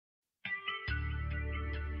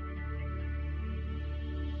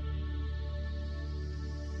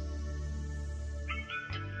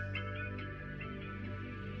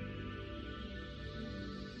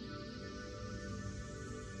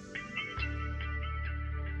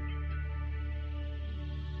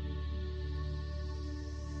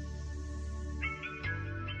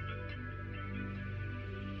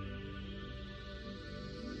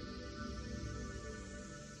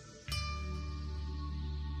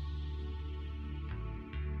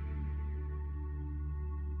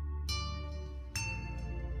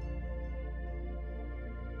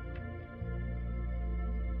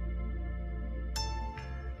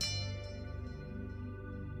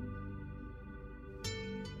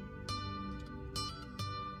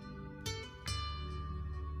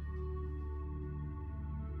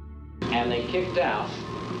and they kicked out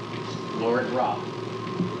Lord Ra.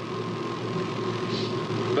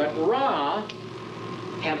 But Ra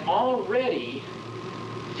had already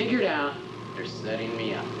figured out they're setting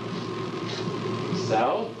me up.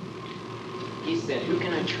 So he said, who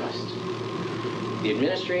can I trust? The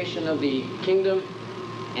administration of the kingdom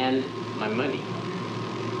and my money.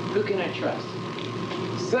 Who can I trust?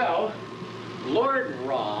 So Lord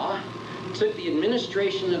Ra took the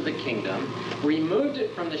administration of the kingdom, removed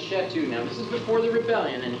it from the Shetu. Now this is before the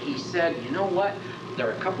rebellion, and he said, you know what? There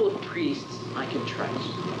are a couple of priests I can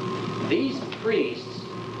trust. These priests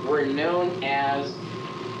were known as,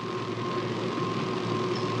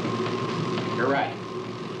 you're right,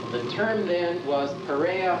 the term then was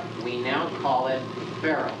Perea, we now call it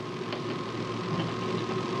Pharaoh.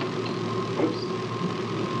 Oops.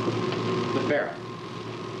 The Pharaoh.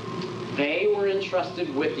 They were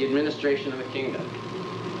entrusted with the administration of the kingdom.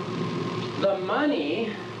 The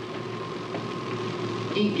money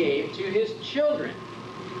he gave to his children.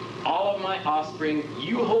 All of my offspring,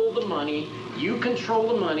 you hold the money, you control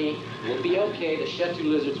the money, we'll be okay, the Shetu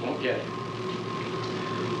lizards won't get it.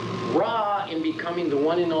 Ra, in becoming the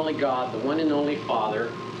one and only God, the one and only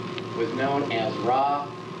Father, was known as Ra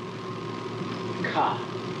Ka,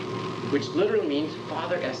 which literally means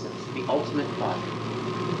Father Essence, the ultimate Father.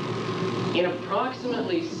 In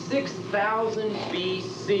approximately 6,000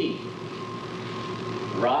 BC,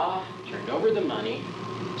 Ra turned over the money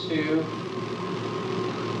to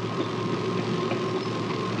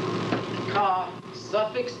Ka.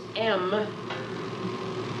 Suffix M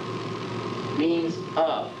means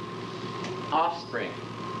of, offspring,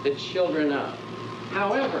 the children of.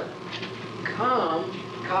 However, Kam,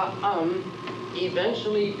 Ka'am,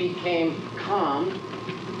 eventually became Kam,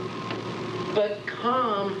 but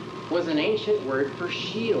Kam was an ancient word for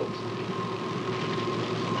shield.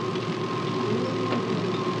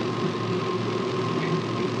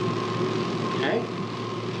 Okay?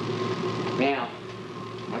 Now,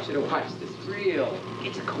 I want you to watch this.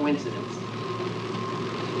 It's a coincidence.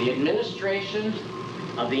 The administration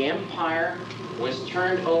of the empire was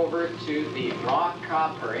turned over to the Ra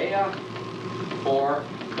Ka Perea, or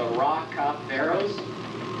the Ra Ka pharaohs,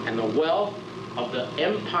 and the wealth of the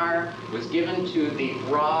empire was given to the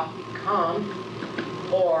Ra Kam,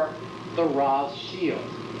 or the Ra's shield.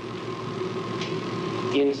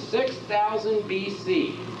 In 6000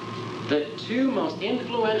 BC, the two most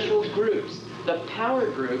influential groups, the power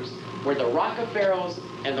groups, were the Ra Ka pharaohs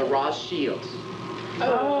and the Ra's shields.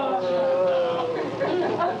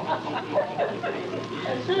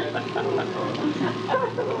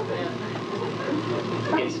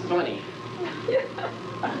 It's funny,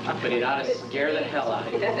 but it ought to scare the hell out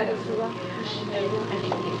of you.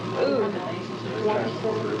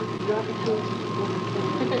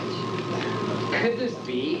 Could this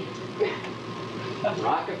be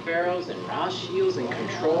Ra Ka pharaohs and Ra's shields in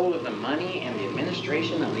control of the money and the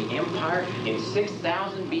administration of the empire in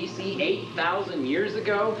 6000 BC, 8,000 years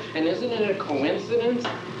ago? And isn't it a coincidence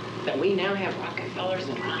that we now have Rockefellers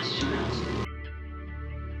and Ra's shields?